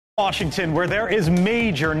Washington, where there is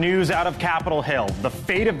major news out of Capitol Hill. The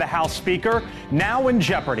fate of the House Speaker now in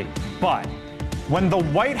jeopardy. But when the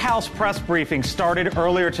White House press briefing started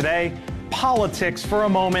earlier today, politics for a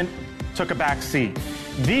moment took a back seat.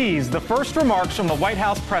 These, the first remarks from the White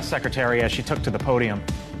House press secretary as she took to the podium.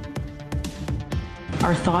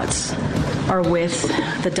 Our thoughts are with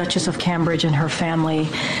the Duchess of Cambridge and her family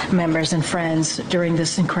members and friends during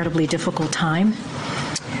this incredibly difficult time.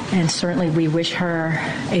 And certainly we wish her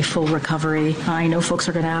a full recovery. I know folks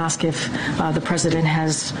are going to ask if the president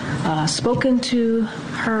has spoken to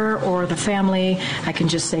her or the family. I can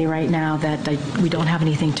just say right now that we don't have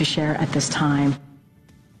anything to share at this time.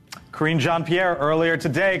 Karine Jean-Pierre earlier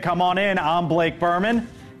today. Come on in. I'm Blake Berman,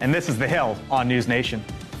 and this is The Hill on NewsNation.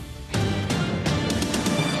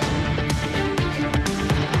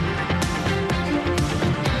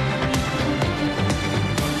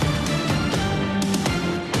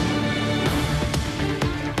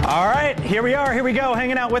 All right, here we are. Here we go.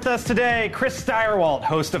 Hanging out with us today, Chris Steyerwalt,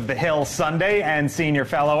 host of The Hill Sunday and senior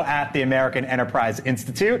fellow at the American Enterprise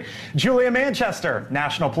Institute. Julia Manchester,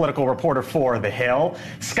 national political reporter for The Hill.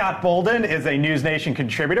 Scott Bolden is a NewsNation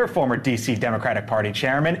contributor, former D.C. Democratic Party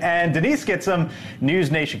chairman. And Denise Gitsham,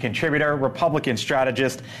 NewsNation contributor, Republican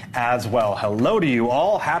strategist as well. Hello to you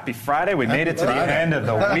all. Happy Friday. We made it to the end of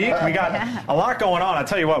the week. We got a lot going on. I'll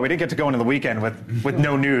tell you what, we didn't get to go into the weekend with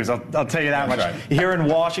no news. I'll tell you that much. Right. Here in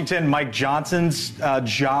Washington, Mike Johnson's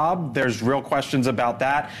job, there's real questions about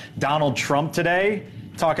that. Donald Trump today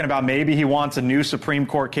talking about maybe he wants a new Supreme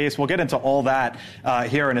Court case. We'll get into all that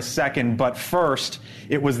here in a second. But first,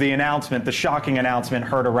 it was the announcement, the shocking announcement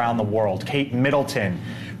heard around the world. Kate Middleton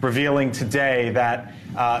revealing today that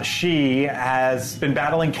she has been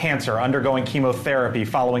battling cancer, undergoing chemotherapy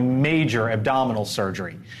following major abdominal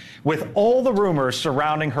surgery. With all the rumors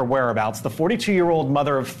surrounding her whereabouts, the 42-year-old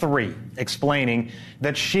mother of three explaining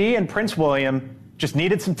that she and Prince William just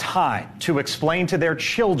needed some time to explain to their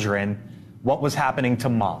children what was happening to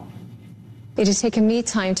Mom. It has taken me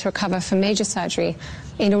time to recover from major surgery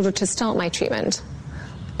in order to start my treatment.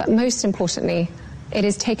 But most importantly, it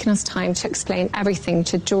has taken us time to explain everything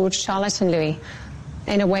to George, Charlotte and Louis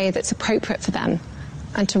in a way that's appropriate for them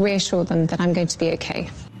and to reassure them that I'm going to be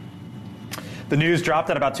okay. The news dropped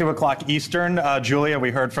at about 2 o'clock Eastern. Julia, we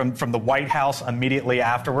heard from the White House immediately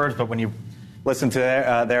afterwards, but when you listened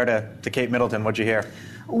to Kate Middleton, what'd you hear?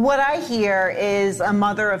 What I hear is a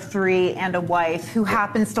mother of three and a wife who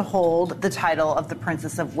happens to hold the title of the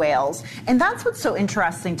Princess of Wales. And that's what's so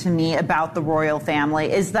interesting to me about the royal family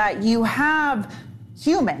is that you have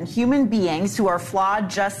human beings who are flawed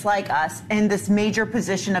just like us in this major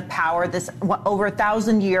position of power, this over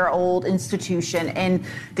 1,000-year-old institution in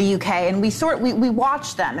the UK. And we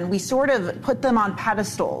watch them and we sort of put them on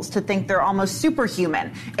pedestals to think they're almost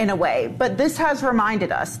superhuman in a way. But this has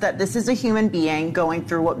reminded us that this is a human being going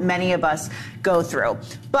through what many of us go through.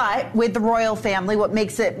 But with the royal family, what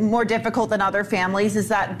makes it more difficult than other families is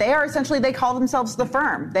that they call themselves the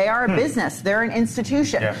firm. They are a business. They're an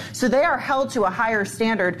institution. Yeah. So they are held to a higher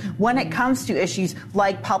standard when it comes to issues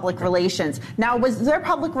like public relations. Now, was there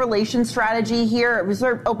public relations strategy here? Was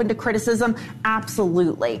there open to criticism?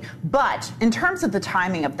 Absolutely. But in terms of the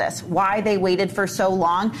timing of this, why they waited for so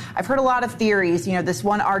long, I've heard a lot of theories, this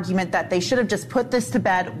one argument that they should have just put this to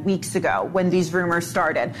bed weeks ago when these rumors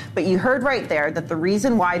started. But you heard right there that the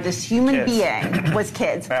reason why this human being was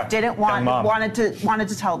kids, wanted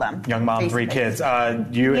to tell them. Young mom, face-to-face. 3 kids.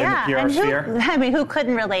 Who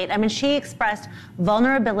couldn't relate? I mean, she expressed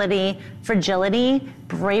vulnerability, fragility,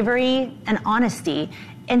 bravery, and honesty.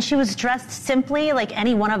 And she was dressed simply like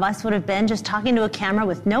any one of us would have been, just talking to a camera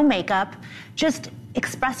with no makeup, just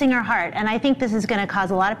expressing her heart. And I think this is going to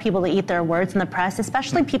cause a lot of people to eat their words in the press,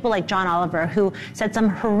 especially people like John Oliver, who said some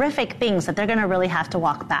horrific things that they're going to really have to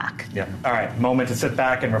walk back. Yeah. All right. Moment to sit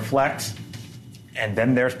back and reflect. And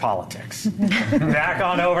then there's politics. Back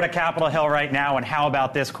on over to Capitol Hill right now. And how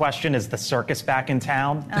about this question? Is the circus back in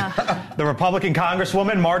town? The Republican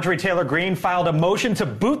Congresswoman Marjorie Taylor Greene filed a motion to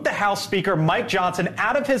boot the House Speaker Mike Johnson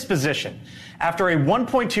out of his position after a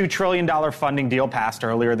 $1.2 trillion funding deal passed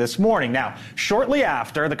earlier this morning. Now, shortly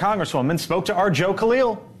after, the Congresswoman spoke to our Joe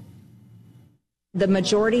Khalil. The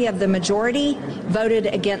majority of the majority voted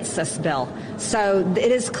against this bill. So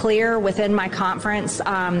it is clear within my conference,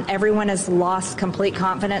 everyone has lost complete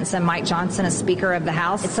confidence in Mike Johnson as Speaker of the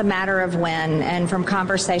House. It's a matter of when. And from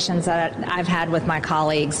conversations that I've had with my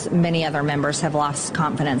colleagues, many other members have lost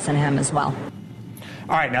confidence in him as well.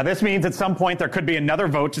 All right. Now, this means at some point there could be another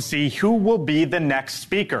vote to see who will be the next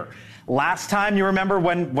Speaker. Last time, you remember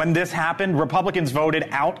when this happened, Republicans voted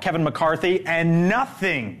out Kevin McCarthy and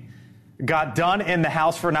nothing got done in the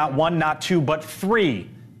House for not one, not two, but 3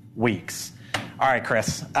 weeks. All right,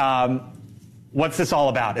 Chris, what's this all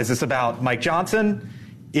about? Is this about Mike Johnson?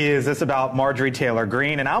 Is this about Marjorie Taylor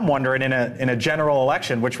Greene? And I'm wondering, in a general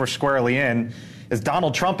election, which we're squarely in, is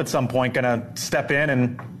Donald Trump at some point going to step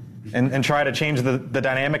in and try to change the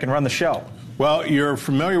dynamic and run the show? Well, you're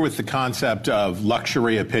familiar with the concept of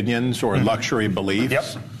luxury opinions or luxury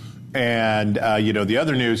beliefs. Yep. And, the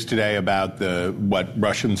other news today about what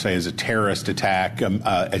Russians say is a terrorist attack,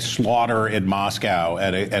 a slaughter in Moscow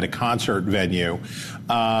at a concert venue.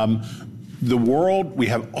 The world, we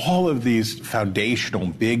have all of these foundational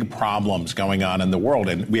big problems going on in the world,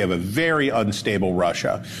 and we have a very unstable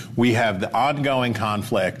Russia. We have the ongoing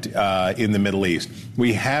conflict in the Middle East.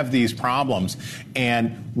 We have these problems,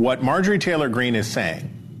 and what Marjorie Taylor Greene is saying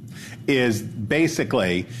is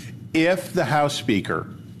basically, if the House Speaker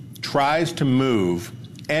tries to move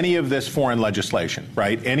any of this foreign legislation,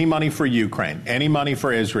 right? Any money for Ukraine, any money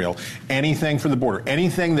for Israel, anything for the border,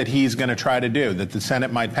 anything that he's going to try to do that the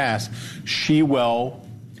Senate might pass, she will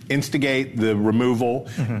instigate the removal,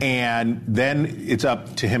 and then it's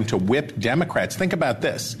up to him to whip Democrats. Think about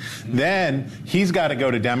this. Then he's got to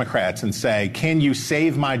go to Democrats and say, can you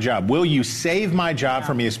save my job? Will you save my job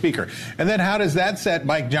for me as Speaker? And then how does that set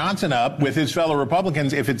Mike Johnson up with his fellow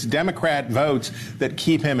Republicans? If it's Democrat votes that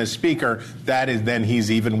keep him as Speaker, then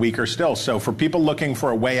he's even weaker still. So for people looking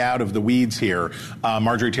for a way out of the weeds here,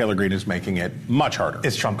 Marjorie Taylor Greene is making it much harder.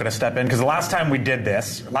 Is Trump going to step in? Because the last time we did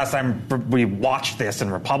this, last time we watched this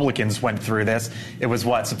and Republicans went through this, it was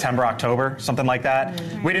September, October, something like that.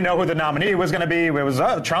 Mm-hmm. We didn't know who the nominee was going to be. It was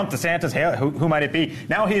Trump, DeSantis, who might it be?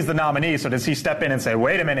 Now he's the nominee, so does he step in and say,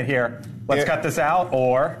 wait a minute here, let's cut this out,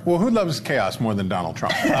 or? Well, who loves chaos more than Donald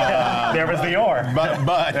Trump? There was the or.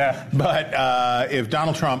 But if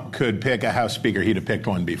Donald Trump could pick a House Speaker, he'd have picked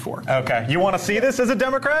one before. Okay. You want to see this as a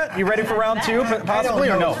Democrat? You ready for round two, possibly,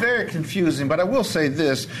 I don't know. Or no? It's very confusing, but I will say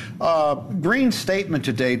this. Greene's statement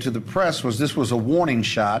today to the press was this was a warning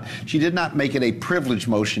shot. She did not make it a privilege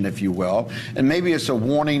motion, if you will. And maybe it's a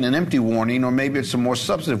warning, an empty warning, or maybe it's a more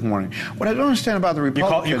substantive warning. What I don't understand about the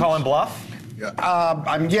Republicans... You calling bluff?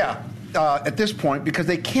 At this point, because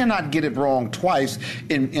they cannot get it wrong twice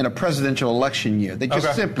in a presidential election year. They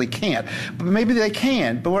just simply can't. But maybe they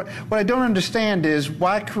can. But what I don't understand is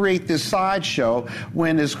why create this sideshow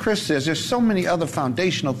when, as Chris says, there's so many other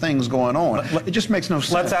foundational things going on. It just makes no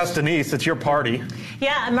sense. Let's ask Denise. It's your party.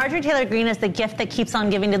 Yeah, Marjorie Taylor Greene is the gift that keeps on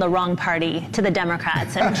giving to the wrong party, to the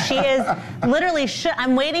Democrats. And she is literally,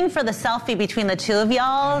 I'm waiting for the selfie between the two of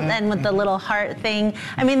y'all and with the little heart thing.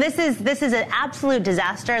 I mean, this is an absolute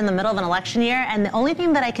disaster in the middle of an election year, and the only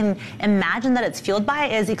thing that I can imagine that it's fueled by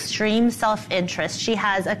is extreme self-interest. She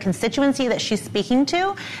has a constituency that she's speaking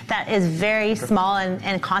to that is very small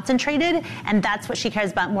and concentrated, and that's what she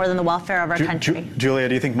cares about more than the welfare of our country. Julia,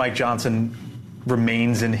 do you think Mike Johnson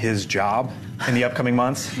remains in his job in the upcoming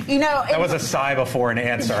months? That was a sigh before an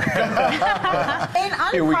answer.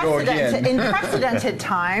 In unprecedented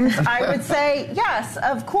times, I would say yes,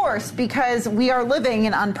 of course, because we are living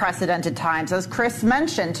in unprecedented times. As Chris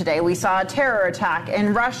mentioned today, we saw a terror attack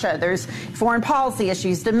in Russia. There's foreign policy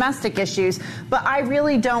issues, domestic issues, but I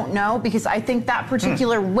really don't know, because I think that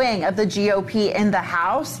particular wing of the GOP in the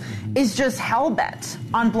House is just hell-bent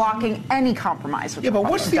on blocking any compromise with but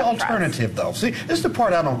what's the alternative, though? See, this is the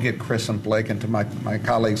part I don't get, Chris and Blake, and to my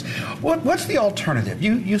colleagues. What's the alternative?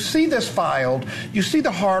 You see this filed, you see the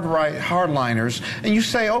hardliners, and you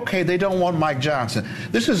say, okay, they don't want Mike Johnson.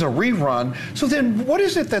 This is a rerun. So then what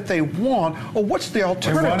is it that they want, or what's the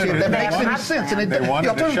alternative that makes any sense? And the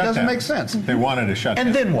alternative doesn't make sense. They wanted to shut down.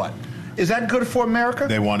 And then what? Is that good for America?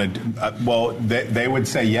 They wanted, they would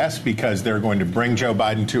say yes, because they're going to bring Joe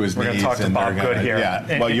Biden to his knees. We're going to talk to Bob Good here.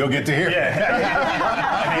 Yeah, well, you'll get to hear.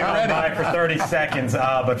 I'll by for 30 seconds.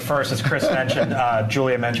 But first, as Chris mentioned,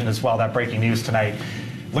 Julia mentioned as well, that breaking news tonight.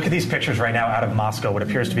 Look at these pictures right now out of Moscow, what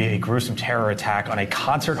appears to be a gruesome terror attack on a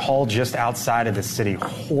concert hall just outside of the city.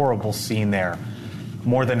 Horrible scene there.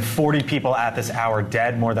 More than 40 people at this hour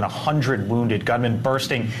dead, more than 100 wounded. Gunmen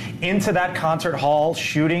bursting into that concert hall,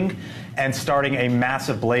 shooting and starting a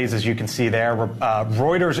massive blaze, as you can see there.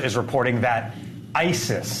 Reuters is reporting that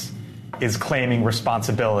ISIS is claiming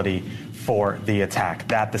responsibility for the attack.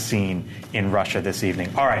 That the scene in Russia this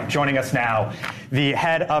evening. All right, joining us now, the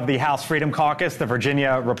head of the House Freedom Caucus, the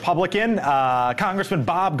Virginia Republican, Congressman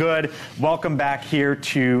Bob Good. Welcome back here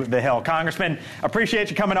to the Hill. Congressman, appreciate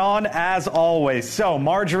you coming on, as always. So,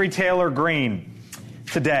 Marjorie Taylor Greene,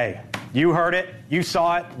 today, you heard it, you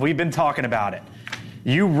saw it, we've been talking about it.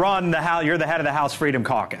 You run the House, you're the head of the House Freedom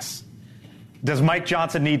Caucus. Does Mike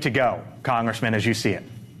Johnson need to go, Congressman, as you see it?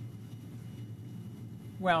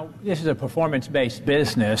 Well, this is a performance-based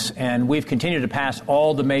business, and we've continued to pass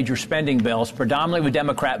all the major spending bills, predominantly with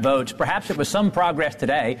Democrat votes. Perhaps it was some progress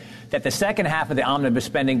today that the second half of the omnibus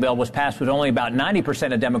spending bill was passed with only about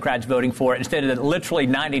 90% of Democrats voting for it, instead of the literally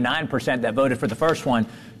 99% that voted for the first one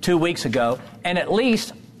 2 weeks ago. And at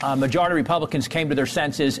least majority Republicans came to their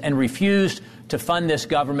senses and refused to fund this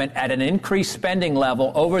government at an increased spending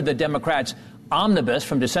level over the Democrats' omnibus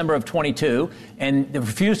from December of 22, and they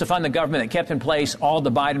refused to fund the government that kept in place all the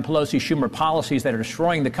Biden, Pelosi, Schumer policies that are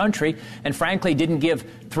destroying the country, and frankly didn't give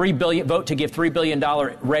vote to give $3 billion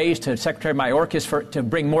raise to Secretary Mayorkas to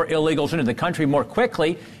bring more illegals into the country more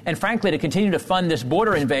quickly, and frankly to continue to fund this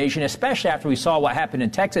border invasion, especially after we saw what happened in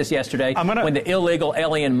Texas yesterday when the illegal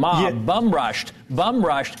alien mob bum rushed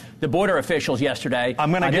the border officials yesterday.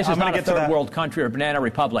 This is not a third world country or banana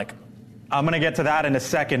republic. I'm going to get to that in a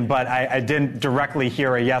second, but I didn't directly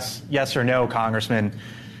hear a yes or no, Congressman.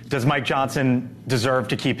 Does Mike Johnson deserve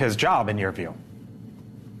to keep his job, in your view?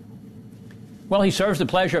 Well, he serves the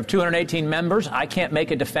pleasure of 218 members. I can't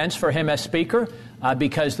make a defense for him as Speaker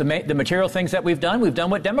because the material things that we've done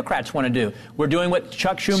what Democrats want to do. We're doing what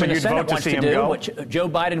Chuck Schumer in the Senate wants to do, what Joe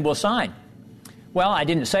Biden will sign. Well, I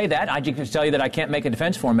didn't say that. I just tell you that I can't make a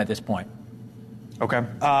defense for him at this point. Okay.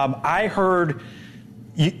 I heard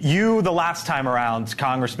you the last time around,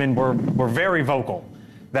 Congressman, were very vocal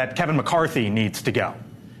that Kevin McCarthy needs to go.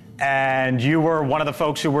 And you were one of the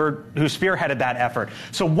folks who spearheaded that effort.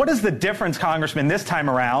 So what is the difference, Congressman, this time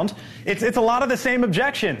around? It's a lot of the same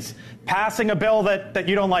objections. Passing a bill that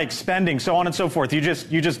you don't like, spending, so on and so forth. You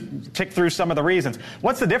just tick through some of the reasons.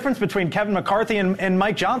 What's the difference between Kevin McCarthy and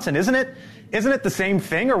Mike Johnson? Isn't it the same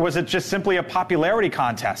thing, or was it just simply a popularity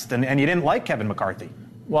contest and you didn't like Kevin McCarthy?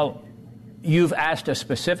 Well, you've asked a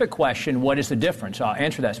specific question. What is the difference? I'll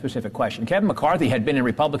answer that specific question. Kevin McCarthy had been in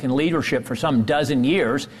Republican leadership for some dozen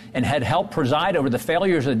years and had helped preside over the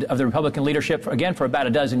failures of the Republican leadership, for about a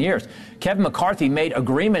dozen years. Kevin McCarthy made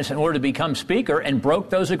agreements in order to become Speaker and broke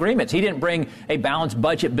those agreements. He didn't bring a balanced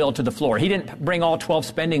budget bill to the floor. He didn't bring all 12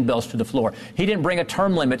 spending bills to the floor. He didn't bring a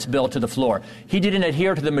term limits bill to the floor. He didn't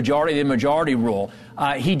adhere to the majority rule.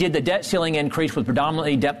 He did the debt ceiling increase with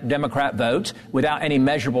predominantly Democrat votes without any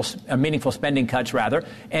measurable, meaningful spending cuts, rather.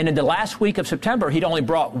 And in the last week of September, he'd only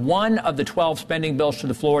brought one of the 12 spending bills to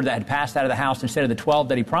the floor that had passed out of the House instead of the 12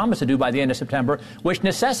 that he promised to do by the end of September, which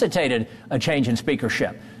necessitated a change in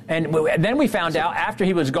speakership. And then we found out after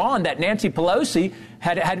he was gone that Nancy Pelosi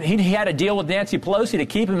had a deal with Nancy Pelosi to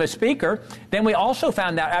keep him as Speaker. Then we also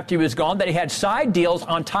found out after he was gone that he had side deals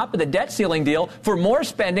on top of the debt ceiling deal for more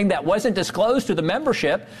spending that wasn't disclosed to the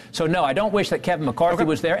membership. So, no, I don't wish that Kevin McCarthy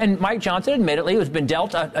was there. And Mike Johnson, admittedly, has been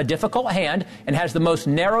dealt a difficult hand and has the most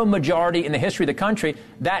narrow majority in the history of the country.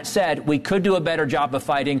 That said, we could do a better job of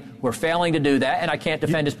fighting. We're failing to do that, and I can't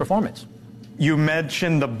defend his performance. You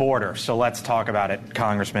mentioned the border, so let's talk about it,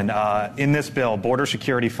 Congressman. In this bill, border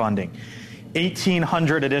security funding,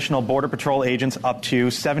 1,800 additional Border Patrol agents, up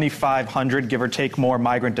to 7,500, give or take, more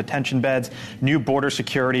migrant detention beds, new border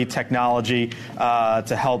security technology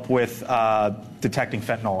to help with detecting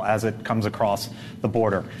fentanyl as it comes across the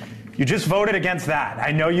border. You just voted against that.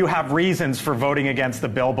 I know you have reasons for voting against the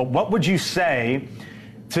bill, but what would you say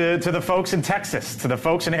to the folks in Texas, to the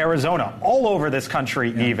folks in Arizona, all over this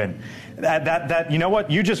country even, that you know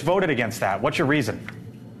what, you just voted against that? What's your reason?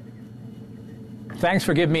 Thanks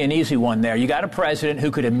for giving me an easy one there. You got a president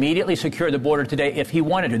who could immediately secure the border today if he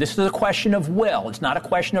wanted to. This is a question of will. It's not a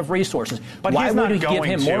question of resources. But why would we give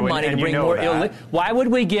him more money to bring more illegals? Why would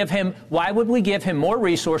we give him more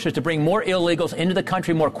resources to bring more illegals into the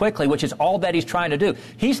country more quickly, which is all that he's trying to do?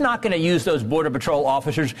 He's not going to use those Border Patrol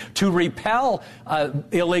officers to repel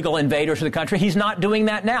illegal invaders to the country. He's not doing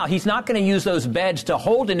that now. He's not going to use those beds to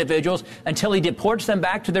hold individuals until he deports them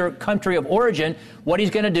back to their country of origin. What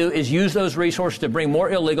he's going to do is use those resources to bring more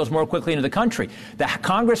illegals more quickly into the country. The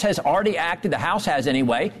Congress has already acted. The House has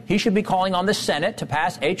anyway. He should be calling on the Senate to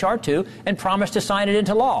pass H.R. 2 and promise to sign it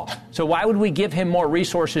into law. So why would we give him more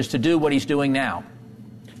resources to do what he's doing now?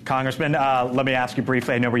 Congressman, let me ask you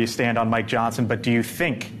briefly. I know where you stand on Mike Johnson, but do you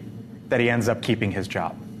think that he ends up keeping his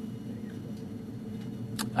job?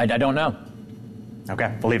 I don't know.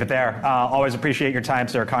 Okay, we'll leave it there. Always appreciate your time,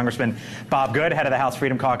 sir. Congressman Bob Good, head of the House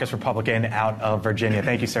Freedom Caucus, Republican out of Virginia.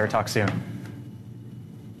 Thank you, sir. Talk soon.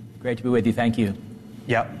 Great to be with you. Thank you.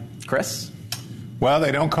 Yep. Chris? Well,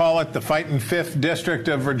 they don't call it the fighting 5th District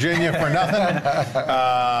of Virginia for nothing.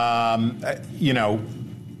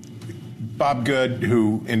 Bob Good,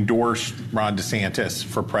 who endorsed Ron DeSantis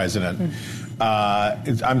for president,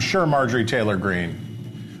 I'm sure Marjorie Taylor Greene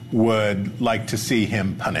would like to see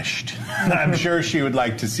him punished. I'm sure she would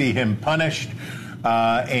like to see him punished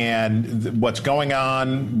And what's going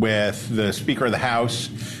on with the Speaker of the House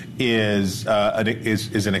is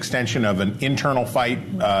an extension of an internal fight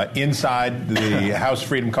inside the House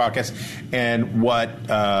Freedom Caucus. And what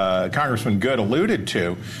Congressman Good alluded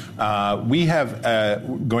to, we have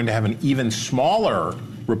going to have an even smaller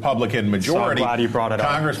Republican majority. So I'm glad you brought it up.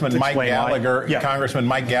 Congressman Mike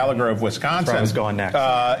Gallagher of Wisconsin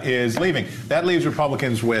is leaving. That leaves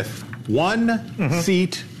Republicans with one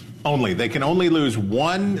seat only. They can only lose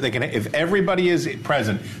one. If everybody is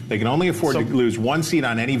present, they can only afford to lose one seat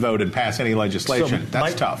on any vote and pass any legislation.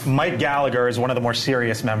 That's tough. Mike Gallagher is one of the more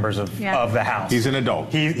serious members of the House. He's an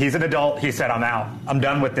adult. He's an adult. He said, I'm out. I'm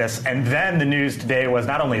done with this. And then the news today was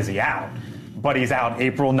not only is he out, but he's out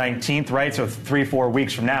April 19th, right? So 3-4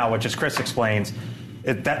 weeks from now, which, as Chris explains,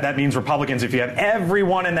 that means Republicans, if you have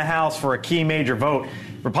everyone in the House for a key major vote,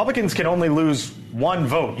 Republicans can only lose one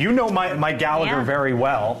vote. You know Mike Gallagher very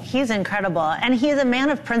well. He's incredible. And he's a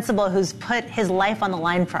man of principle who's put his life on the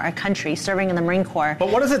line for our country, serving in the Marine Corps.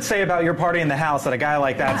 But what does it say about your party in the House that a guy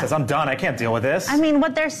like that says, I'm done, I can't deal with this? I mean,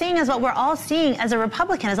 what they're seeing is what we're all seeing as a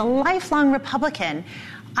Republican, as a lifelong Republican.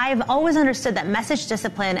 I've always understood that message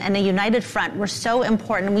discipline and a united front were so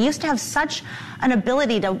important. We used to have such an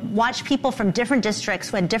ability to watch people from different districts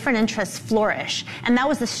who had different interests flourish. And that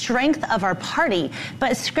was the strength of our party.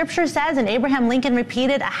 But as Scripture says, and Abraham Lincoln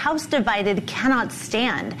repeated, a house divided cannot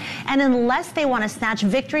stand. And unless they want to snatch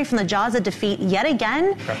victory from the jaws of defeat yet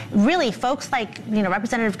again, really, folks like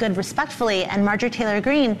Representative Good respectfully and Marjorie Taylor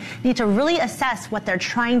Greene need to really assess what they're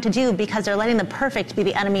trying to do, because they're letting the perfect be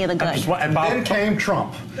the enemy of the good. And then came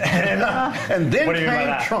Trump. And then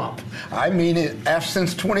came Trump. I mean,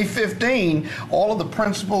 since 2015, all of the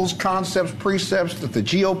principles, concepts, precepts that the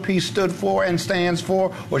GOP stood for and stands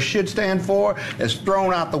for or should stand for is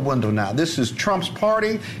thrown out the window now. This is Trump's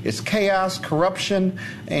party. It's chaos, corruption,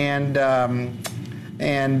 and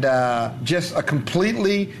just a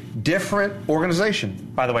completely different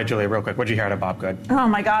organization. By the way, Julia, real quick, what did you hear out of Bob Good? Oh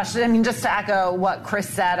my gosh! I mean, just to echo what Chris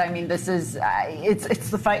said, I mean, this is it's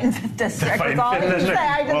the fight in the district. That's all I can say.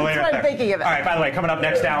 That's what I'm thinking of it. All right. By the way, coming up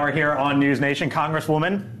next hour here on NewsNation,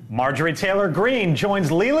 Congresswoman Marjorie Taylor Greene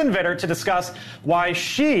joins Leland Vitter to discuss why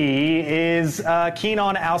she is keen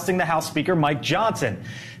on ousting the House Speaker Mike Johnson.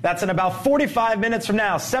 That's in about 45 minutes from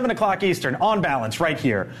now, 7 o'clock Eastern, on Balance, right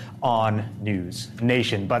here on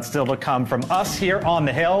NewsNation. But still to come from us here on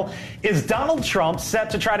the Hill, is Donald Trump set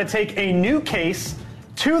to try to take a new case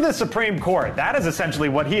to the Supreme Court? That is essentially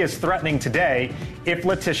what he is threatening today if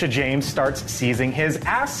Letitia James starts seizing his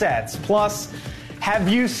assets. Plus, have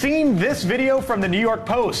you seen this video from the New York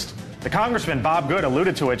Post? The Congressman Bob Good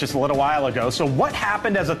alluded to it just a little while ago. So what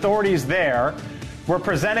happened as authorities there were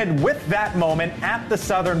presented with that moment at the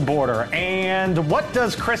southern border? And what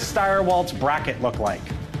does Chris Stirewalt's bracket look like?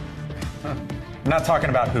 We're not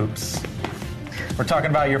talking about hoops. We're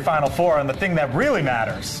talking about your Final Four and the thing that really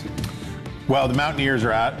matters. Well, the Mountaineers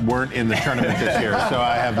weren't in the tournament this year, so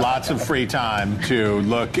I have lots of free time to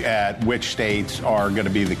look at which states are going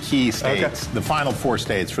to be the key states, the Final Four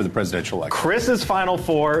states for the presidential election. Chris's Final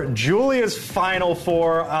Four, Julia's Final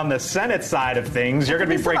Four on the Senate side of things. You're going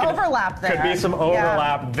to be breaking overlap there. Could be some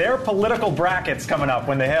overlap. Yeah. Their political brackets coming up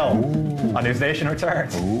when the Hill on NewsNation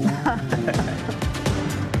returns.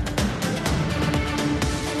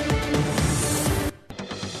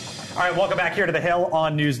 All right, welcome back here to the Hill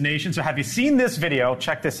on NewsNation. So have you seen this video?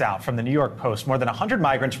 Check this out from the New York Post. More than 100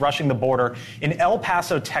 migrants rushing the border in El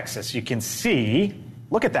Paso, Texas. You can see,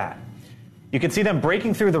 look at that. You can see them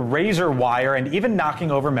breaking through the razor wire and even knocking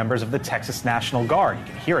over members of the Texas National Guard. You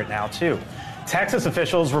can hear it now, too. Texas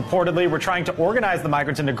officials reportedly were trying to organize the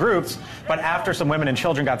migrants into groups, but after some women and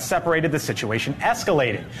children got separated, the situation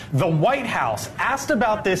escalated. The White House asked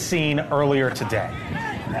about this scene earlier today.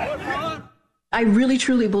 I really,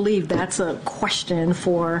 truly believe that's a question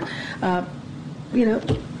for, the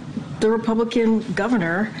Republican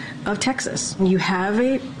governor of Texas. You have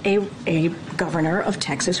a governor of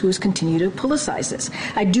Texas who has continued to politicize this.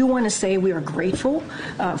 I do want to say we are grateful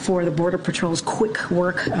for the Border Patrol's quick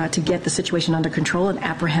work to get the situation under control and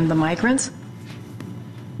apprehend the migrants.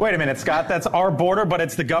 Wait a minute, Scott, that's our border, but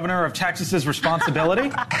it's the governor of Texas's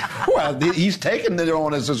responsibility? Well, he's taken it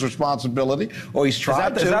on as his responsibility, or he's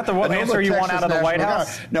tried to. Is that the answer you want out of the White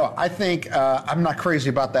House? No, I think I'm not crazy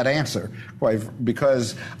about that answer,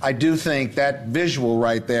 because I do think that visual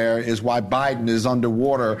right there is why Biden is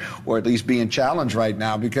underwater, or at least being challenged right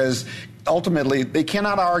now, because ultimately, they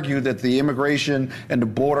cannot argue that the immigration and the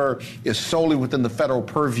border is solely within the federal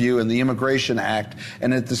purview and the Immigration Act,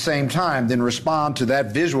 and at the same time then respond to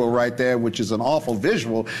that visual right there, which is an awful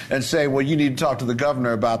visual, and say, well, you need to talk to the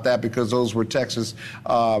governor about that because those were Texas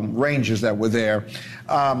Rangers that were there.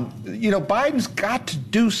 Biden's got to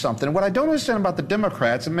do something. What I don't understand about the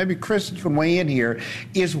Democrats, and maybe Chris can weigh in here,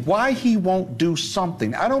 is why he won't do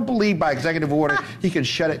something. I don't believe by executive order he can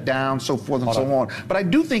shut it down, so forth and so on. But I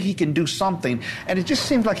do think he can do something, and it just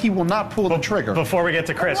seems like he will not pull the trigger. Before we get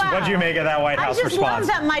to Chris, what do you make of that White House response? I just love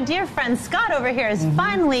that my dear friend Scott over here has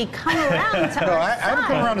finally come around to our side. I haven't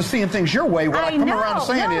come around to seeing things your way. What I come around to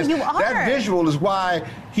saying is that visual is why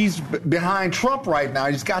he's behind Trump right now.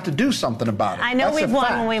 He's got to do something about it. I know we've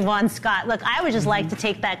won when we've won, Scott. Look, I would just like to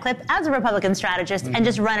take that clip as a Republican strategist and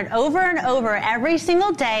just run it over and over every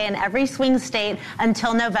single day in every swing state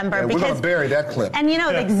until November. Yeah, we're going to bury that clip. And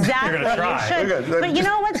exactly, You're gonna try. you should. But you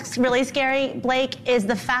know what's really scary, Blake, is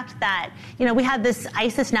the fact that, we had this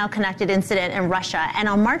ISIS now connected incident in Russia. And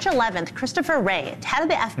on March 11th, Christopher Wray, head of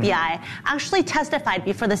the FBI, actually testified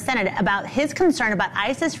before the Senate about his concern about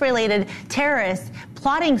ISIS-related terrorists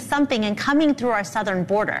plotting something and coming through our southern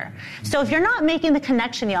border. So if you're not making the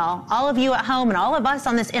connection, y'all, all of you at home and all of us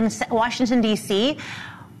on this in Washington, D.C.,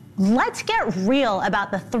 let's get real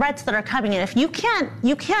about the threats that are coming in. If you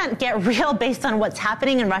can't get real based on what's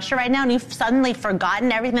happening in Russia right now, and you've suddenly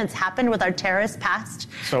forgotten everything that's happened with our terrorists past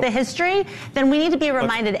the history, then we need to be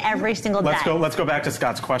reminded every single day. Let's go back to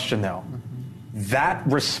Scott's question, though. That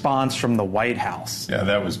response from the White House. Yeah,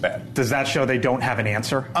 that was bad. Does that show they don't have an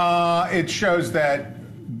answer? It shows that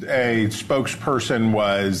a spokesperson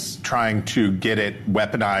was trying to get it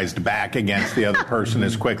weaponized back against the other person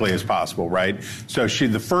as quickly as possible, right? So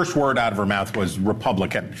the first word out of her mouth was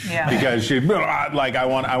Republican, because she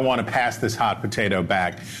I want to pass this hot potato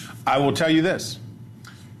back. I will tell you this: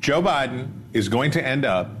 Joe Biden is going to end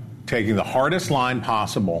up taking the hardest line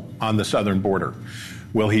possible on the southern border.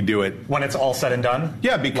 Will he do it when it's all said and done?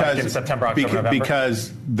 Yeah, because in September, October, November?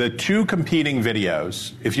 Because the two competing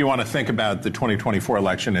videos, if you want to think about the 2024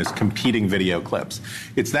 election as competing video clips,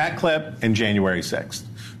 it's that clip and January 6th.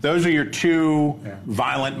 Those are your two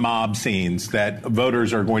violent mob scenes that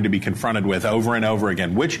voters are going to be confronted with over and over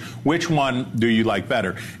again. Which one do you like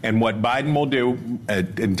better? And what Biden will do,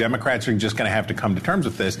 and Democrats are just going to have to come to terms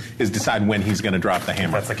with this, is decide when he's going to drop the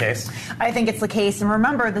hammer. That's the case? I think it's the case. And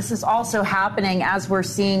remember, this is also happening as we're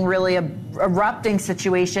seeing really a erupting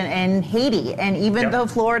situation in Haiti. And even though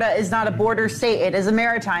Florida is not a border state, it is a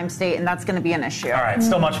maritime state, and that's going to be an issue. All right,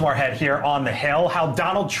 still much more ahead here on the Hill. How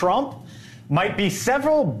Donald Trump might be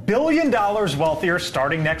several $1 billion wealthier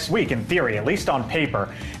starting next week, in theory, at least on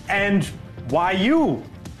paper. And why you,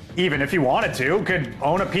 even if you wanted to, could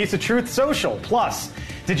own a piece of Truth Social. Plus,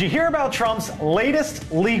 did you hear about Trump's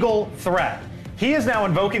latest legal threat? He is now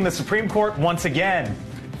invoking the Supreme Court once again.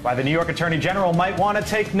 Why the New York Attorney General might want to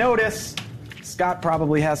take notice. Scott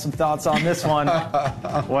probably has some thoughts on this one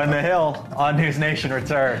when the Hill on NewsNation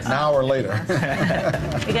returns. An hour later.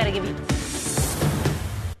 We got to give you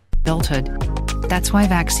adulthood. That's why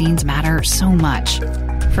vaccines matter so much.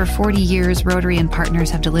 For 40 years, Rotary and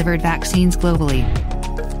partners have delivered vaccines globally.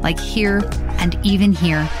 Like here and even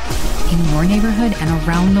here, in your neighborhood and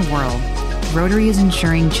around the world, Rotary is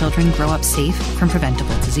ensuring children grow up safe from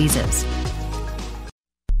preventable diseases.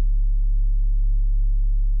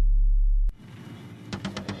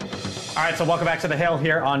 All right, so welcome back to the Hill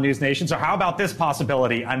here on NewsNation. So how about this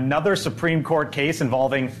possibility? Another Supreme Court case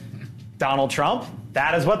involving Donald Trump?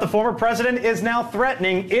 That is what the former president is now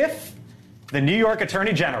threatening if the New York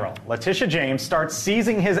Attorney General, Letitia James, starts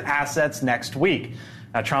seizing his assets next week.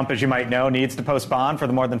 Now, Trump, as you might know, needs to post bond for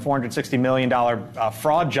the more than $460 million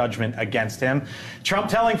fraud judgment against him. Trump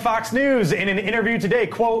telling Fox News in an interview today,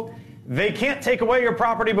 quote, "They can't take away your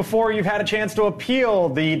property before you've had a chance to appeal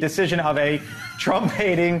the decision of a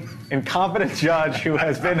Trump-hating, incompetent judge who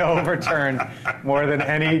has been overturned more than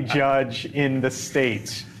any judge in the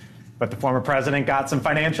state." But the former president got some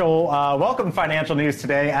welcome financial news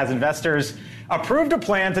today as investors approved a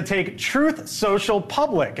plan to take Truth Social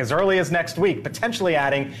public as early as next week, potentially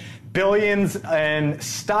adding billions in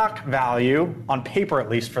stock value, on paper at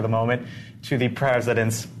least for the moment, to the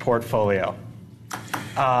president's portfolio.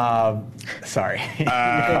 Sorry.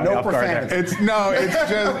 No profanity. It's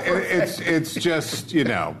just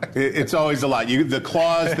it's always a lot. The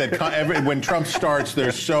clause that when Trump starts,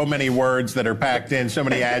 there's so many words that are packed in, so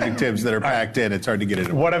many adjectives that are packed in. It's hard to get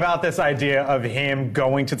it. What about this idea of him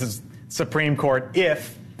going to the Supreme Court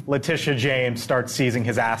if Letitia James starts seizing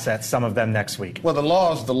his assets, some of them next week? Well, the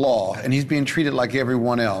law is the law, and he's being treated like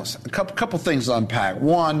everyone else. A couple things to unpack.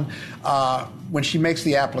 One, when she makes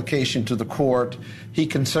the application to the court, he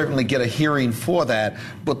can certainly get a hearing for that,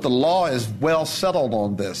 but the law is well settled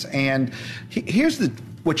on this. And here's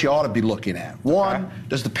what you ought to be looking at. One,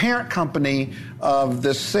 does the parent company of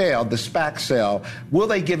this sale, the SPAC sale, will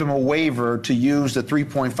they give him a waiver to use the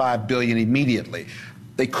 $3.5 billion immediately?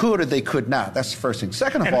 They could or they could not. That's the first thing.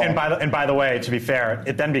 Second of all, and by the way, to be fair,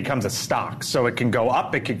 it then becomes a stock, so it can go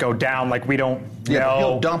up, it could go down. Like we don't know. Yeah,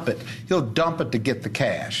 he'll dump it. He'll dump it to get the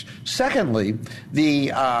cash. Secondly,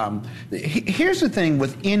 here's the thing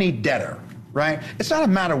with any debtor. Right? It's not a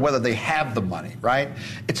matter of whether they have the money, right?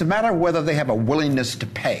 It's a matter of whether they have a willingness to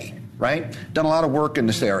pay, right? Done a lot of work in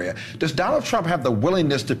this area. Does Donald Trump have the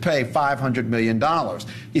willingness to pay $500 million?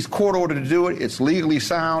 He's court ordered to do it. It's legally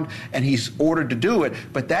sound, and he's ordered to do it.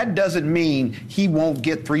 But that doesn't mean he won't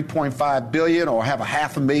get $3.5 billion or have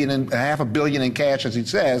half a billion in cash, as he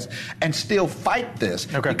says, and still fight this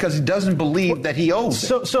because he doesn't believe that he owes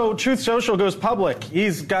it. So Truth Social goes public.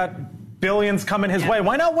 He's got billions coming his way.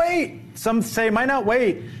 Why not wait? Some say, why not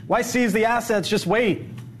wait? Why seize the assets? Just wait.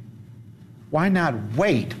 Why not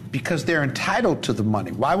wait? Because they're entitled to the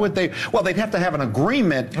money. Why would they? Well, they'd have to have an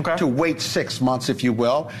agreement to wait 6 months, if you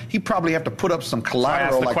will. He'd probably have to put up some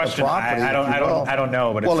collateral like the property. I don't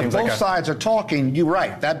know, but it seems if both sides are talking, you're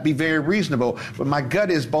right. That'd be very reasonable. But my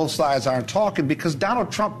gut is both sides aren't talking because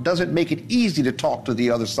Donald Trump doesn't make it easy to talk to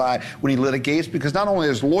the other side when he litigates because not only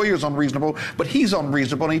is lawyers unreasonable, but he's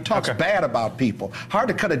unreasonable and he talks bad about people. Hard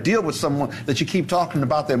to cut a deal with someone that you keep talking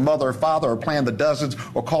about their mother or father or playing the dozens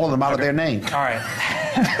or calling them out of their name. All right.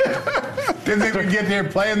 Didn't think we'd get there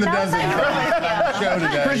playing the dozen show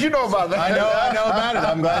today. Chris, you know about that. I know about it.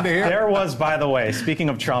 I'm glad to hear. There was, by the way, speaking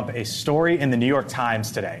of Trump, a story in the New York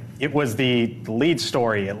Times today. It was the lead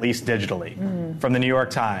story, at least digitally, from the New York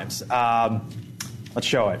Times. Let's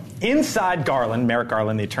show it. Inside Garland, Merrick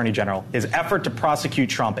Garland, the Attorney General, his effort to prosecute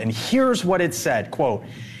Trump. And here's what it said, quote,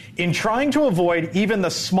 in trying to avoid even the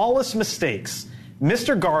smallest mistakes,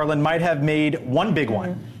 Mr. Garland might have made one big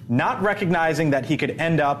one, not recognizing that he could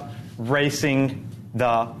end up racing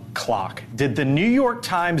the clock. Did the New York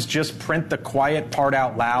Times just print the quiet part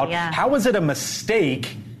out loud? Yeah. How was it a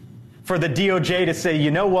mistake for the DOJ to say,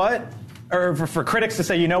 you know what? Or for critics to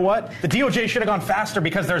say, you know what? The DOJ should have gone faster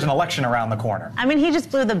because there's an election around the corner. I mean, he just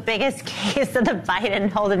blew the biggest case that the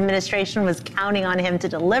Biden administration was counting on him to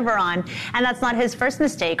deliver on. And that's not his first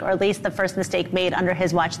mistake, or at least the first mistake made under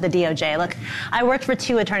his watch, the DOJ. Look, I worked for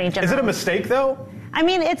 2 attorney generals. Is it a mistake, though? I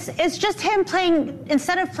mean, it's just him playing,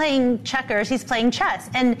 instead of playing checkers, he's playing chess.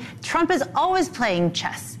 And Trump is always playing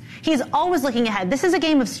chess. He's always looking ahead. This is a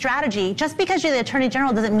game of strategy. Just because you're the Attorney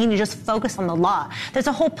General doesn't mean you just focus on the law. There's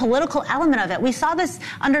a whole political element of it. We saw this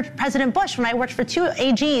under President Bush when I worked for 2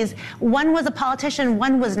 AGs. One was a politician,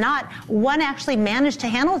 one was not. One actually managed to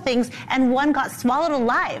handle things, and one got swallowed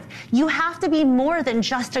alive. You have to be more than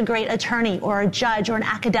just a great attorney or a judge or an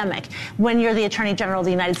academic when you're the Attorney General of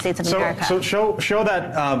the United States of America. So show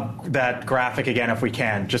that graphic again, if we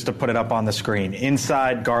can, just to put it up on the screen.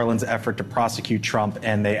 Inside Garland's effort to prosecute Trump,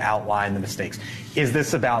 and they outline the mistakes. Is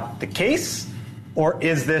this about the case, or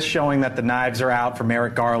is this showing that the knives are out for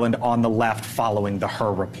Merrick Garland on the left following the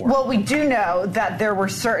Hur report? Well, we do know that there were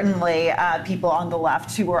certainly people on the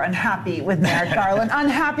left who were unhappy with Merrick Garland,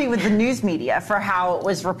 unhappy with the news media for how it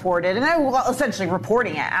was reported, and essentially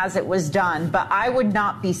reporting it as it was done. But I would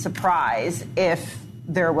not be surprised if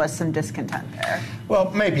there was some discontent there.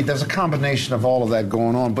 Well, maybe there's a combination of all of that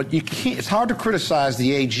going on, but you can't, it's hard to criticize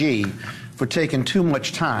the AG for taking too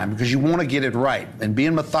much time because you want to get it right, and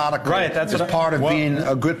being methodical is part of being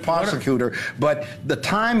a good prosecutor. But the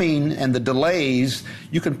timing and the delays,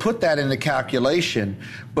 you can put that in the calculation.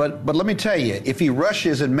 But let me tell you, if he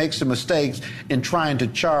rushes and makes some mistakes in trying to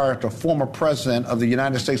charge a former president of the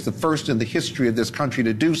United States, the first in the history of this country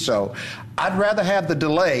to do so, I'd rather have the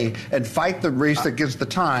delay and fight the race against the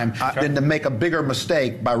time than to make a bigger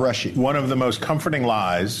mistake by rushing. One of the most comforting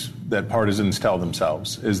lies that partisans tell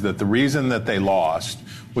themselves is that the reason that they lost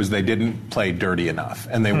was they didn't play dirty enough,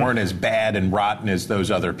 and they weren't as bad and rotten as those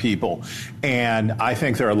other people. And I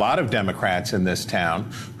think there are a lot of Democrats in this town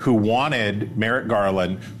who wanted Merrick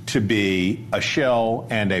Garland to be a shill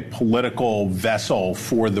and a political vessel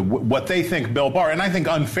for what they think Bill Barr, and I think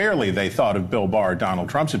unfairly they thought of Bill Barr, Donald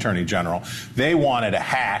Trump's Attorney General. They wanted a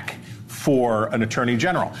hack for an attorney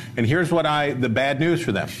general. And here's the bad news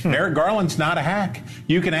for them. Merrick Garland's not a hack.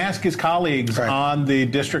 You can ask his colleagues on the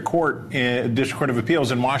District Court of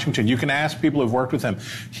Appeals in Washington. You can ask people who've worked with him.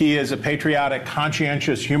 He is a patriotic,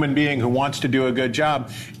 conscientious human being who wants to do a good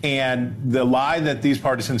job. And the lie that these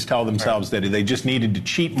partisans tell themselves that they just needed to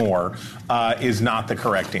cheat more is not the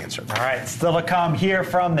correct answer. All right, still to come here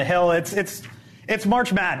from the Hill. It's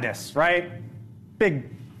March Madness, right?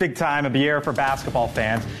 Big time of year for basketball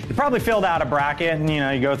fans. You probably filled out a bracket and,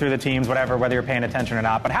 you go through the teams, whatever, whether you're paying attention or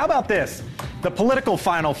not. But how about this? The political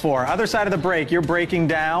Final Four. Other side of the break, you're breaking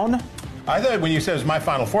down. I thought when you said it was my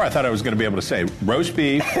Final Four, I thought I was going to be able to say roast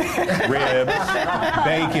beef, ribs,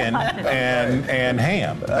 bacon, and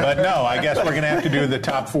ham. But no, I guess we're going to have to do the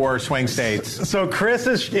top 4 swing states. So Chris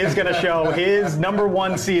is going to show his number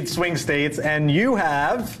 1 seed swing states, and you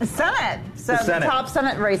have... Senate. So the top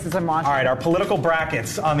Senate races I'm watching. All right, our political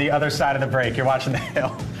brackets on the other side of the break. You're watching The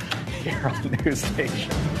Hill here on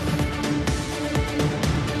NewsNation.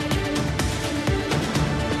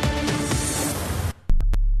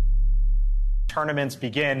 Tournaments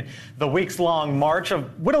begin the weeks-long march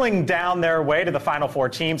of whittling down their way to the Final Four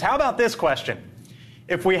teams. How about this question?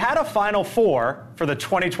 If we had a Final Four for the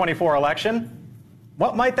 2024 election,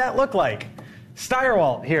 what might that look like?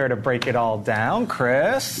 Steyerwalt here to break it all down.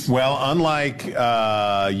 Chris? Well, unlike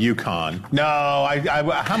UConn. No,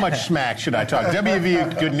 how much smack should I talk?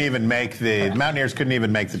 WVU couldn't even make the Mountaineers couldn't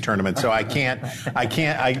even make the tournament, so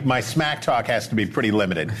my smack talk has to be pretty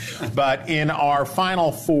limited. But in our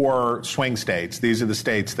Final Four swing states, these are the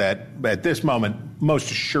states that at this moment most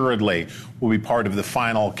assuredly will be part of the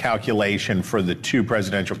final calculation for the 2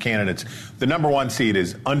 presidential candidates. The number 1 seed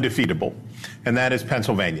is undefeatable, and that is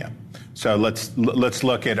Pennsylvania. So let's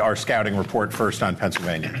look at our scouting report first on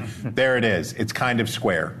Pennsylvania. There it is. It's kind of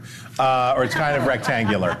square, or it's kind of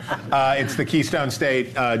rectangular. It's the Keystone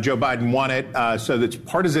State. Joe Biden won it. So that's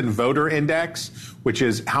partisan voter index, which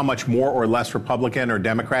is how much more or less Republican or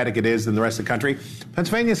Democratic it is than the rest of the country.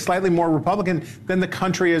 Pennsylvania is slightly more Republican than the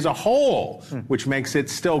country as a whole, which makes it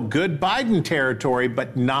still good Biden territory,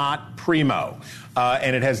 but not primo.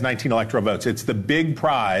 And it has 19 electoral votes. It's the big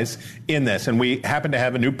prize in this. And we happen to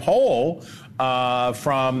have a new poll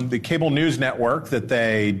from the cable news network that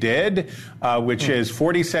they did, which is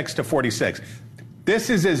 46 to 46.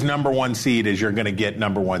 This is as number 1 seed as you're going to get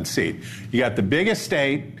number 1 seed. You got the biggest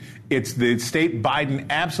state. It's the state Biden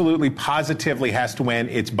absolutely positively has to win.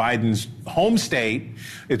 It's Biden's home state.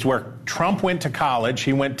 It's where Trump went to college.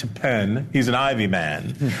 He went to Penn. He's an Ivy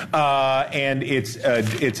man. And it's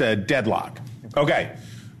a deadlock. Okay.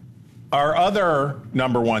 Our other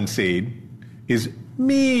number 1 seed is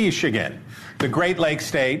Michigan, the Great Lakes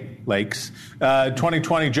state, Lakes.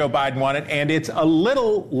 2020, Joe Biden won it, and it's a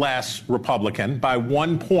little less Republican by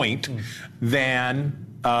 1 point than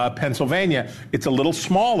Pennsylvania. It's a little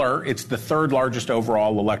smaller. It's the 3rd largest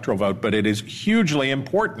overall electoral vote, but it is hugely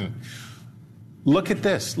important. Look at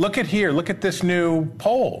this. Look at here. Look at this new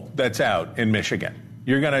poll that's out in Michigan.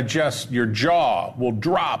 You're going to your jaw will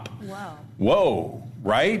drop. Whoa,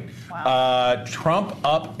 right? Wow. Trump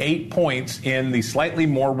up 8 points in the slightly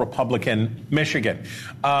more Republican Michigan.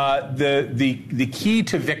 The key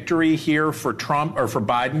to victory here for Trump or for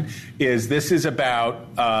Biden is this is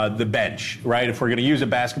about the bench, right? If we're going to use a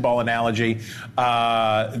basketball analogy,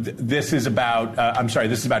 this is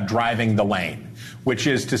about driving the lane, which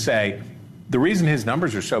is to say, the reason his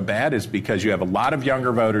numbers are so bad is because you have a lot of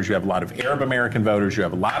younger voters, you have a lot of Arab American voters, you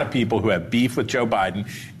have a lot of people who have beef with Joe Biden,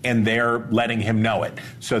 and they're letting him know it.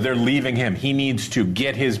 So they're leaving him. He needs to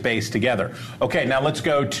get his base together. Okay, now let's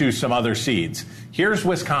go to some other seeds. Here's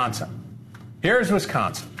Wisconsin.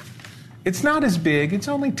 It's not as big. It's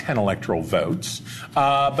only 10 electoral votes,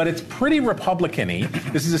 but it's pretty Republican-y.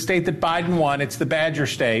 This is a state that Biden won. It's the Badger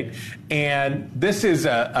State, and this is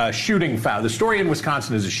a shooting foul. The story in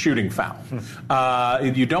Wisconsin is a shooting foul.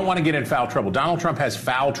 You don't want to get in foul trouble. Donald Trump has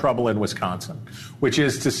foul trouble in Wisconsin, which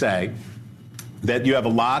is to say that you have a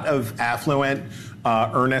lot of affluent,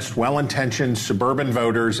 earnest, well-intentioned suburban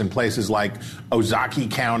voters in places like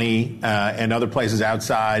Ozaukee County and other places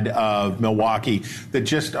outside of Milwaukee that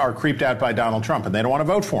just are creeped out by Donald Trump, and they don't want to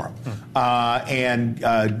vote for him.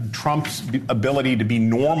 And Trump's ability to be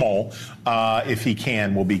normal, if he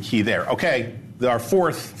can, will be key there. Okay, our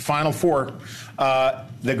Final Four.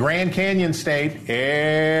 The Grand Canyon State,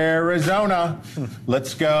 Arizona.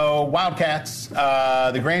 Let's go Wildcats.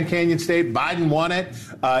 The Grand Canyon State, Biden won it.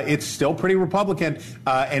 It's still pretty Republican,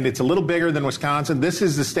 and it's a little bigger than Wisconsin. This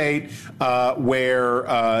is the state where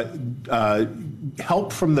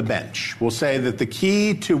help from the bench. We'll say that the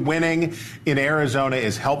key to winning in Arizona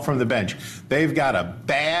is help from the bench. They've got a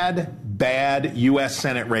bad bad U.S.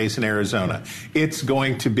 Senate race in Arizona. It's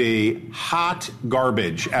going to be hot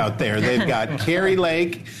garbage out there. They've got Carrie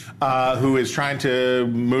Lake, who is trying to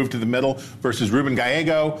move to the middle, versus Ruben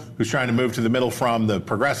Gallego, who's trying to move to the middle from the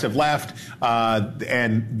progressive left.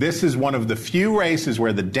 And this is one of the few races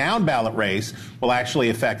where the down ballot race will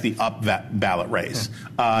actually affect the up ballot race.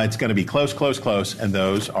 It's going to be close, close, close, and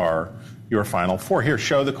those are your final four. Here,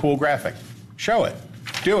 show the cool graphic. Show it.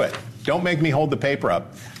 Do it. Don't make me hold the paper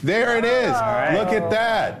up. There it is. Right. Look at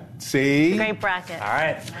that. See? Great bracket. All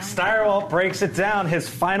right. Steyerwalt breaks it down. His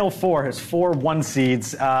final four, his 4 1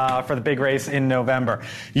 seeds for the big race in November.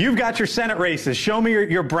 You've got your Senate races. Show me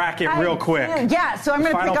your bracket real quick. Yeah, so I'm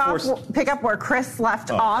going to pick up where Chris left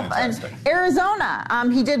off. Fantastic. And Arizona,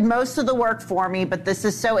 he did most of the work for me, but this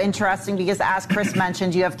is so interesting because, as Chris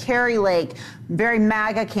mentioned, you have Carrie Lake, very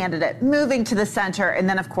MAGA candidate, moving to the center. And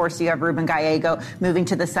then, of course, you have Ruben Gallego moving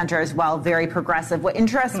to the center as well, very progressive. What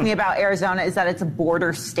interests me about Arizona is that it's a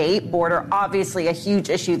border state. Border, obviously a huge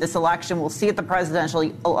issue this election. We'll see it the presidential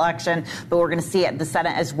election, but we're going to see it in the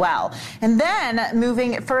Senate as well. And then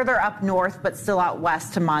moving further up north, but still out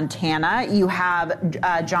west to Montana, you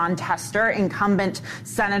have John Tester, incumbent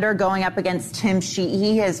senator, going up against Tim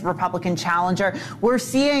Sheehy, his Republican challenger. We're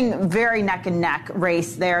seeing very neck and neck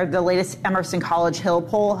race there. The latest Emerson College Hill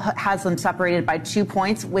poll has them separated by 2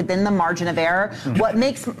 points within the margin of error. What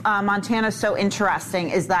makes Montana so interesting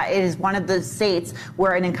is that it is one of the states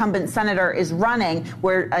where an incumbent senator is running,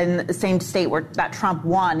 where in the same state where that Trump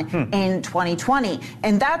won in 2020.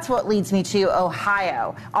 And that's what leads me to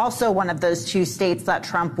Ohio, also one of those 2 states that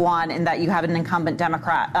Trump won and that you have an incumbent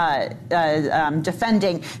Democrat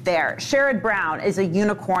defending there. Sherrod Brown is a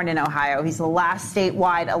unicorn in Ohio. He's the last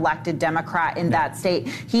statewide elected Democrat in that state.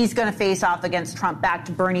 He's going to face off against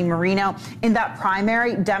Trump-backed Bernie Moreno. In that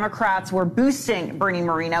primary, Democrats were boosting Bernie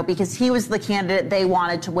Moreno because he was the candidate they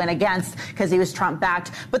wanted to win against because he was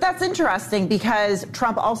Trump-backed. But that's interesting because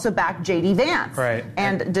Trump also backed J.D. Vance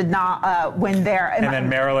and did not win there. And then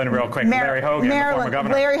Maryland, real quick, Larry Hogan, the former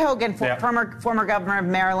governor. Larry Hogan, former governor of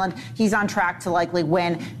Maryland. He's on track to likely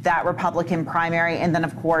win that Republican primary. And then,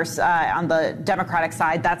 of course, on the Democratic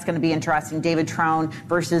side, that's going to be interesting. David Trone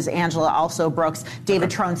versus Angela Also Brooks. David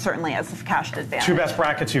Trone certainly has a cashed advantage. 2 best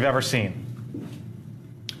brackets you've ever seen.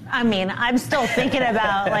 I mean, I'm still thinking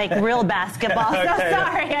about, real basketball, so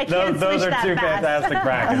sorry, I can't Those switch are that 2 fast. fantastic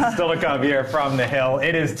brackets. Still to come here from the Hill.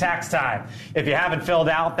 It is tax time. If you haven't filled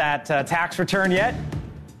out that tax return yet,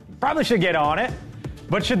 probably should get on it.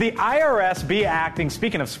 But should the IRS be acting,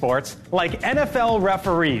 speaking of sports, like NFL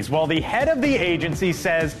referees? Well, the head of the agency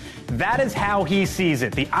says that is how he sees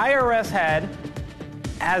it. The IRS head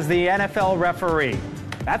as the NFL referee.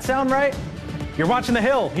 That sound right? You're watching The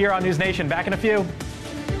Hill here on NewsNation. Back in a few.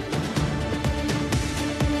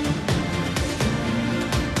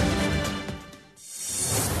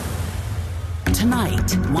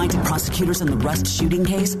 Tonight, why did prosecutors in the Rust shooting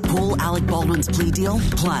case pull Alec Baldwin's plea deal?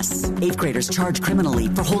 Plus, 8th graders charged criminally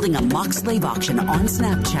for holding a mock slave auction on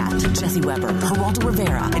Snapchat. Jesse Weber, Geraldo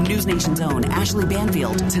Rivera, and NewsNation's own Ashley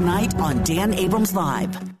Banfield. Tonight on Dan Abrams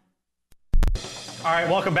Live. All right,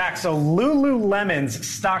 welcome back. So Lululemon's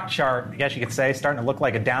stock chart, I guess you could say, starting to look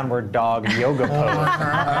like a downward dog yoga pose.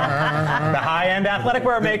 The high-end athletic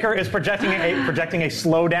wear maker is projecting a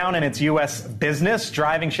slowdown in its U.S. business,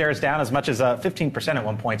 driving shares down as much as 15% at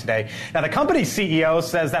one point today. Now, the company's CEO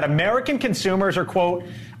says that American consumers are, quote,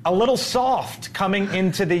 a little soft coming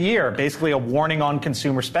into the year, basically a warning on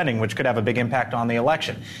consumer spending, which could have a big impact on the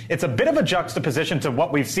election. It's a bit of a juxtaposition to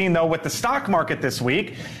what we've seen, though, with the stock market this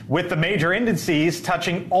week, with the major indices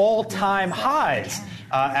touching all-time highs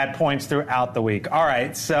at points throughout the week. All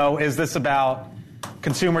right, so is this about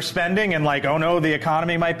consumer spending and oh no, the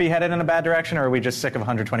economy might be headed in a bad direction, or are we just sick of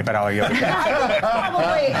 $125 yoga?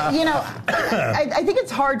 Probably. I think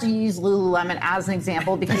it's hard to use Lululemon as an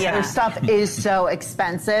example because their stuff is so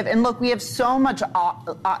expensive. And look, we have so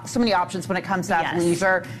many options when it comes to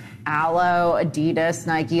athleisure. Aloe, Adidas,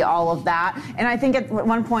 Nike, all of that. And I think at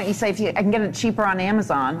one point you say, if I can get it cheaper on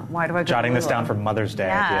Amazon, why do I go Jotting this down for Mother's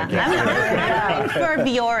Day. I'm for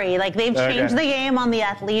Biore. They've changed the game on the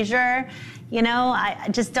athleisure. I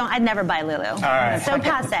just don't. I'd never buy Lulu. All right. So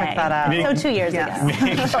passe. So 2 years ago.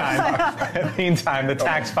 Meantime, the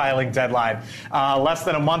tax filing deadline less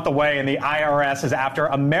than a month away, and the IRS is after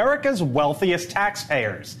America's wealthiest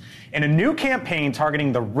taxpayers. In a new campaign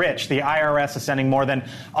targeting the rich, the IRS is sending more than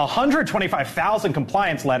 125,000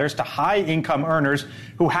 compliance letters to high-income earners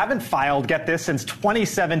who haven't filed, get this, since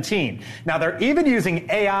 2017. Now, they're even using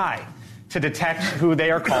AI to detect who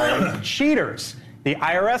they are calling cheaters. The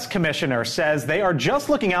IRS commissioner says they are just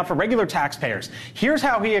looking out for regular taxpayers. Here's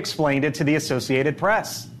how he explained it to the Associated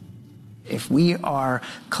Press. If we are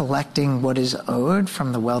collecting what is owed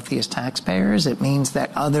from the wealthiest taxpayers, it means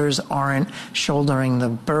that others aren't shouldering the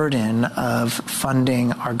burden of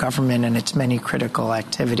funding our government and its many critical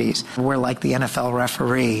activities. We're like the NFL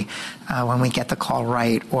referee. When we get the call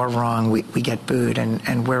right or wrong, we get booed,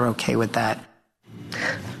 and we're okay with that.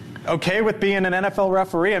 Okay with being an NFL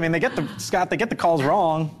referee? I mean, they get the calls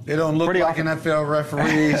wrong. They don't look pretty like often. NFL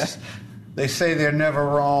referees. They say they're never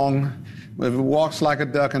wrong. If it walks like a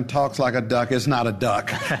duck and talks like a duck, it's not a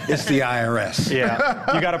duck. It's the IRS.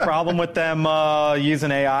 Yeah. You got a problem with them using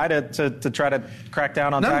AI to try to crack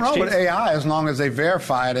down on tax cheats? Nothing wrong with AI as long as they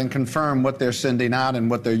verify it and confirm what they're sending out and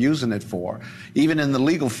what they're using it for. Even in the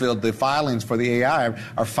legal field, the filings for the AI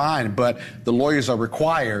are fine, but the lawyers are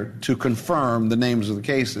required to confirm the names of the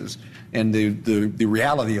cases and the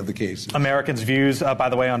reality of the cases. Americans' views, by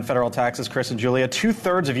the way, on federal taxes, Chris and Julia,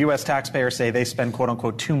 2/3 of U.S. taxpayers say they spend, quote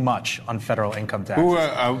unquote, too much on federal income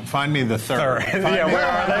taxes. Find me the third. Yeah, where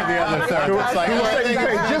are they? The other third.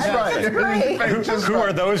 Who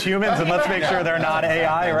are those humans? And let's make sure they're not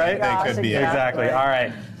AI, right? They could be. Exactly. All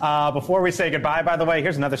right. Before we say goodbye, by the way,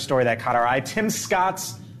 here's another story that caught our eye. Tim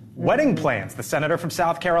Scott's wedding plans. The senator from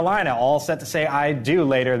South Carolina, all set to say I do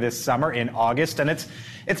later this summer in August, and it's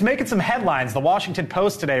making some headlines. The Washington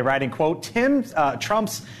Post today writing, quote,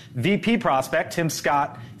 Trump's VP prospect, Tim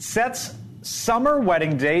Scott, sets summer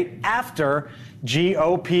wedding date after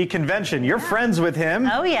GOP convention. You're friends with him.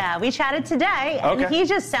 Oh, yeah. We chatted today, and he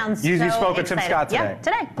just sounds You so spoke with Tim excited. Scott today? Yeah,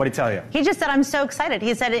 today. What did he tell you? He just said, I'm so excited.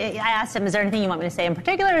 He said, I asked him, is there anything you want me to say in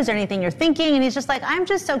particular? Is there anything you're thinking? And he's just like, I'm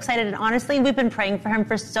just so excited. And honestly, we've been praying for him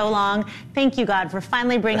for so long. Thank you, God, for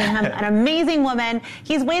finally bringing him an amazing woman.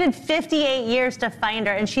 He's waited 58 years to find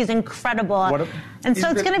her, and she's incredible. And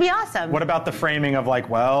so it's going to be awesome. What about the framing of like,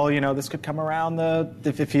 well, this could come around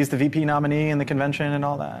if he's the VP nominee in the convention and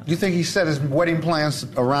all that? Do you think he set his wedding plans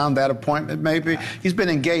around that appointment, maybe? He's been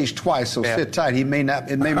engaged twice, so sit tight. It may not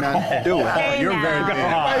do it. You're very good.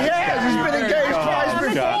 Yes, he's been engaged twice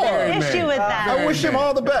before. Issue with that. I wish him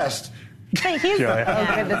all the best. But he's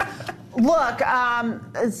Look,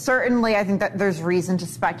 certainly I think that there's reason to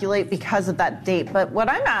speculate because of that date. But what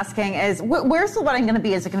I'm asking is, where's the wedding going to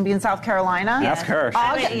be? Is it going to be in South Carolina? Ask her. She'll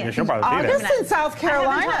probably be there. August in South Carolina.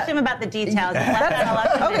 I haven't talked to him about the details.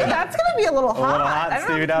 That's going to be a little hot. A little hot,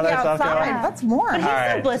 Stevie, down there in South Carolina. That's warm. But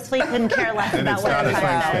he's so blissfully couldn't care less about what it's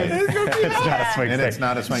not a swing says. state. It's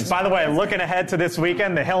not a swing state. By the way, looking ahead to this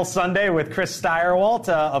weekend, the Hill Sunday with Chris Stirewalt,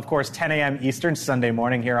 of course, 10 a.m. Eastern, Sunday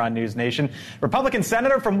morning here on News Nation. Republican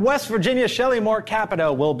Senator from West Virginia, Shelley Moore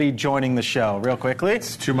Capito, will be joining the show. Real quickly.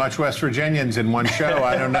 It's too much West Virginians in one show.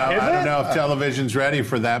 I don't know. I don't know if television's ready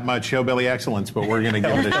for that much hillbilly excellence, but we're going to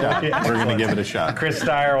give it a shot. We're going to give it a shot. Chris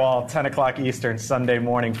Stirewalt, 10 o'clock Eastern, Sunday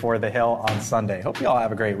morning for the Hill on Sunday. Hope you all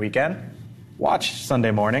have a great weekend. Watch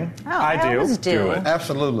Sunday morning. I do. Do it.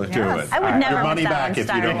 Absolutely. Do it. I would never Your money miss out back on if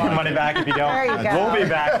you don't. Stirewalt. Money back if you don't. There you go. We'll be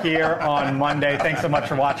back here on Monday. Thanks so much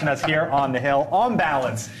for watching us here on the Hill. On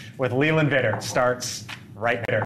Balance with Leland Vitter starts right here.